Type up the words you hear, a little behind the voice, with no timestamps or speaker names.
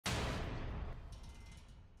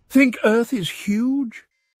Think Earth is huge?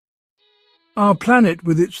 Our planet,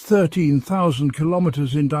 with its 13,000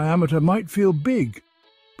 kilometers in diameter, might feel big.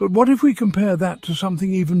 But what if we compare that to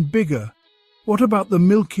something even bigger? What about the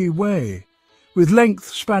Milky Way? With length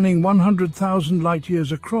spanning 100,000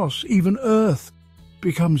 light-years across, even Earth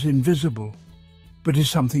becomes invisible. But is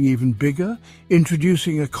something even bigger,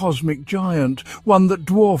 introducing a cosmic giant, one that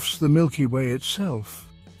dwarfs the Milky Way itself?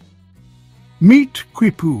 Meet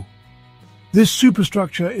Quipu. This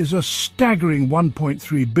superstructure is a staggering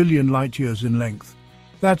 1.3 billion light-years in length.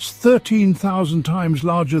 That's 13,000 times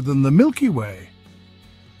larger than the Milky Way.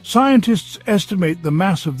 Scientists estimate the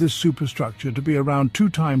mass of this superstructure to be around 2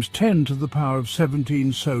 times 10 to the power of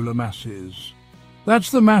 17 solar masses.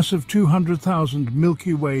 That's the mass of 200,000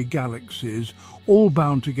 Milky Way galaxies, all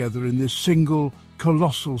bound together in this single,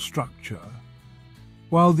 colossal structure.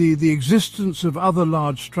 While the existence of other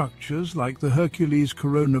large structures, like the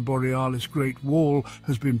Hercules-Corona Borealis Great Wall,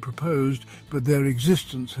 has been proposed, but their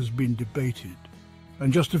existence has been debated.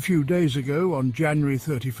 And just a few days ago, on January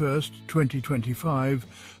 31st,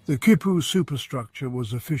 2025, the Quipu Superstructure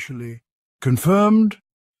was officially confirmed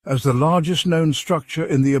as the largest known structure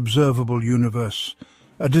in the observable universe,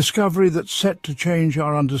 a discovery that's set to change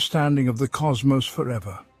our understanding of the cosmos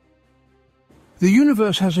forever. The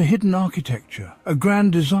universe has a hidden architecture, a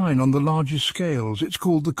grand design on the largest scales. It's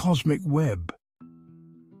called the cosmic web.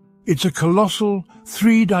 It's a colossal,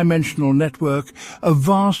 three-dimensional network, a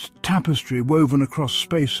vast tapestry woven across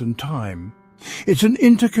space and time. It's an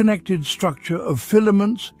interconnected structure of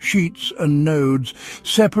filaments, sheets and nodes,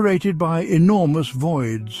 separated by enormous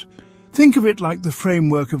voids. Think of it like the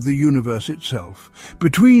framework of the universe itself.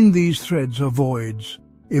 Between these threads are voids,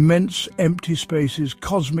 immense empty spaces,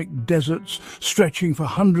 cosmic deserts stretching for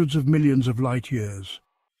hundreds of millions of light-years.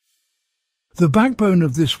 The backbone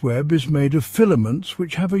of this web is made of filaments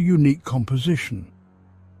which have a unique composition.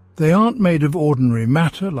 They aren't made of ordinary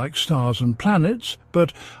matter like stars and planets,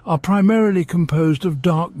 but are primarily composed of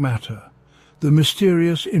dark matter, the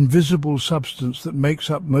mysterious, invisible substance that makes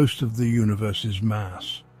up most of the universe's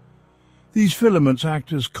mass. These filaments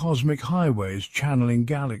act as cosmic highways channeling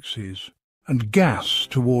galaxies and gas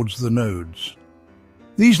towards the nodes.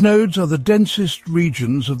 These nodes are the densest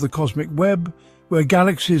regions of the cosmic web, where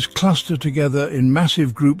galaxies cluster together in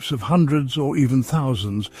massive groups of hundreds or even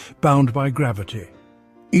thousands, bound by gravity.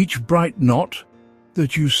 Each bright knot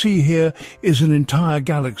that you see here is an entire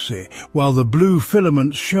galaxy, while the blue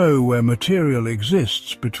filaments show where material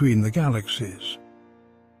exists between the galaxies.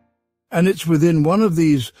 And it's within one of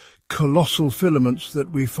these colossal filaments that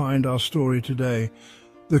we find our story today.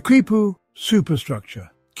 The Quipu Superstructure,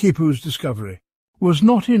 Quipu's discovery, was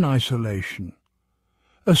not in isolation.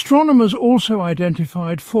 Astronomers also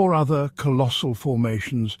identified 4 other colossal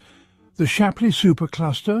formations: the Shapley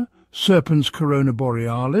Supercluster, Serpens-Corona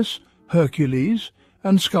Borealis, Hercules,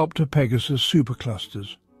 and Sculptor Pegasus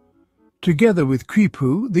superclusters. Together with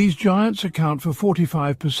Quipu, these giants account for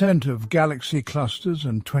 45% of galaxy clusters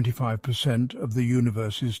and 25% of the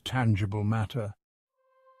universe's tangible matter.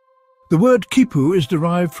 The word Quipu is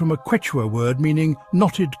derived from a Quechua word meaning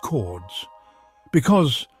knotted cords,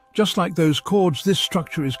 because, just like those cords, this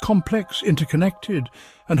structure is complex, interconnected,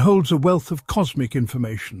 and holds a wealth of cosmic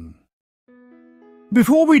information.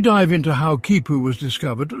 Before we dive into how Quipu was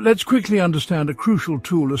discovered, let's quickly understand a crucial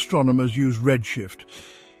tool astronomers use: Redshift.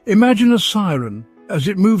 Imagine a siren. As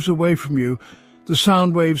it moves away from you, the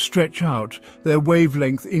sound waves stretch out, their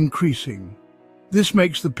wavelength increasing. This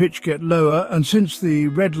makes the pitch get lower, and since the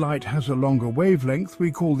red light has a longer wavelength,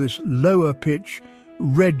 we call this lower pitch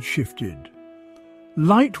redshifted.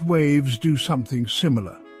 Light waves do something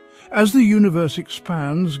similar. As the universe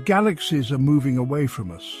expands, galaxies are moving away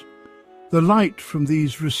from us. The light from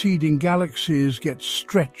these receding galaxies gets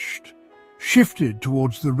stretched, shifted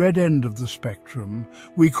towards the red end of the spectrum.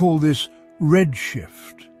 We call this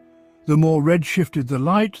redshift. The more redshifted the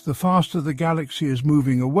light, the faster the galaxy is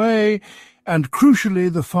moving away, and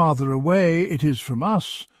crucially, the farther away it is from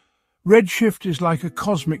us. Redshift is like a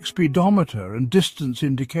cosmic speedometer and distance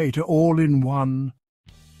indicator all in one.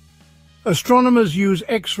 Astronomers use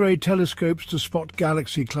X-ray telescopes to spot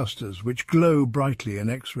galaxy clusters, which glow brightly in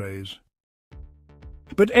X-rays.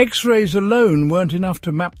 But X-rays alone weren't enough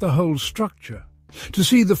to map the whole structure. To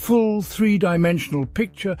see the full three-dimensional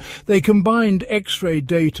picture, they combined X-ray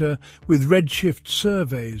data with redshift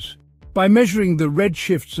surveys. By measuring the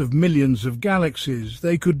redshifts of millions of galaxies,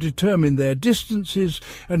 they could determine their distances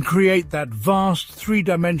and create that vast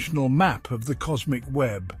three-dimensional map of the cosmic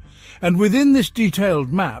web. And within this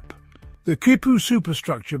detailed map, the Quipu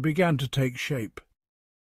superstructure began to take shape.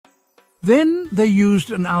 Then they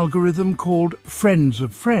used an algorithm called Friends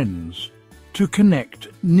of Friends. to connect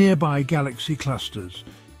nearby galaxy clusters.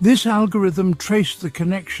 This algorithm traced the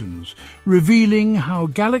connections, revealing how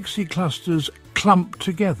galaxy clusters clump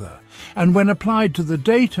together, and when applied to the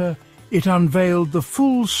data, it unveiled the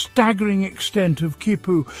full staggering extent of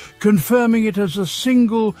Quipu, confirming it as a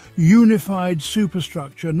single, unified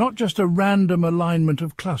superstructure, not just a random alignment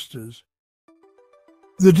of clusters.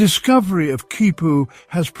 The discovery of Quipu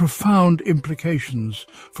has profound implications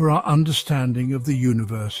for our understanding of the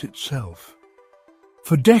universe itself.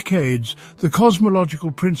 For decades, the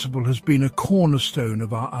cosmological principle has been a cornerstone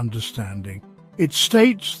of our understanding. It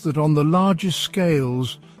states that on the largest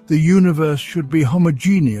scales, the universe should be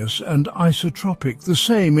homogeneous and isotropic, the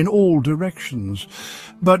same in all directions.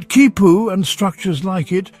 But Quipu and structures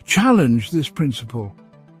like it challenge this principle.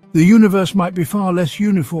 The universe might be far less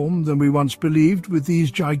uniform than we once believed, with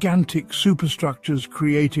these gigantic superstructures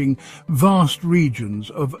creating vast regions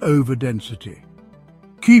of overdensity.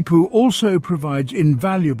 Quipu also provides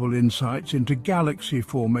invaluable insights into galaxy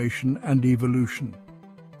formation and evolution.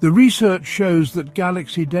 The research shows that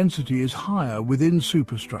galaxy density is higher within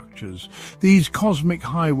superstructures. These cosmic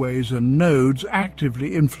highways and nodes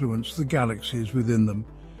actively influence the galaxies within them,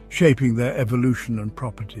 shaping their evolution and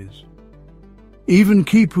properties. Even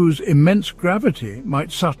Quipu's immense gravity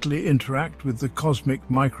might subtly interact with the cosmic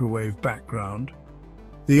microwave background.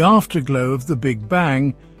 The afterglow of the Big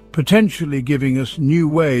Bang potentially giving us new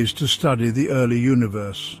ways to study the early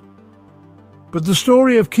universe. But the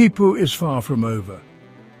story of Quipu is far from over.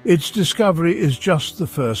 Its discovery is just the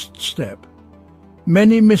first step.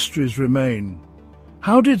 Many mysteries remain.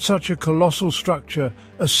 How did such a colossal structure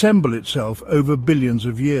assemble itself over billions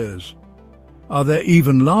of years? Are there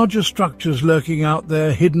even larger structures lurking out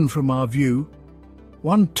there, hidden from our view?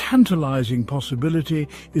 One tantalizing possibility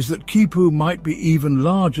is that Quipu might be even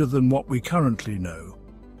larger than what we currently know,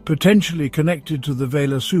 potentially connected to the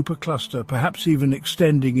Vela supercluster, perhaps even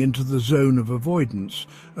extending into the zone of avoidance,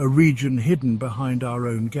 a region hidden behind our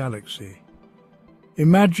own galaxy.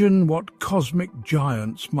 Imagine what cosmic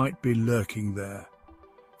giants might be lurking there.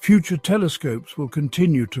 Future telescopes will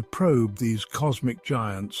continue to probe these cosmic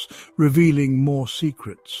giants, revealing more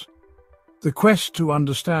secrets. The quest to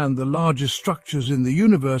understand the largest structures in the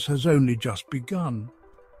universe has only just begun.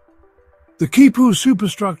 The Quipu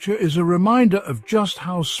superstructure is a reminder of just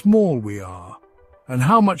how small we are and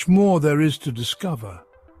how much more there is to discover.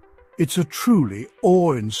 It's a truly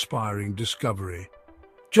awe-inspiring discovery,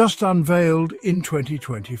 just unveiled in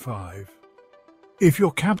 2025. If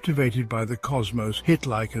you're captivated by the cosmos, hit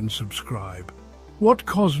like and subscribe. What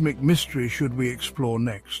cosmic mystery should we explore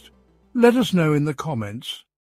next? Let us know in the comments.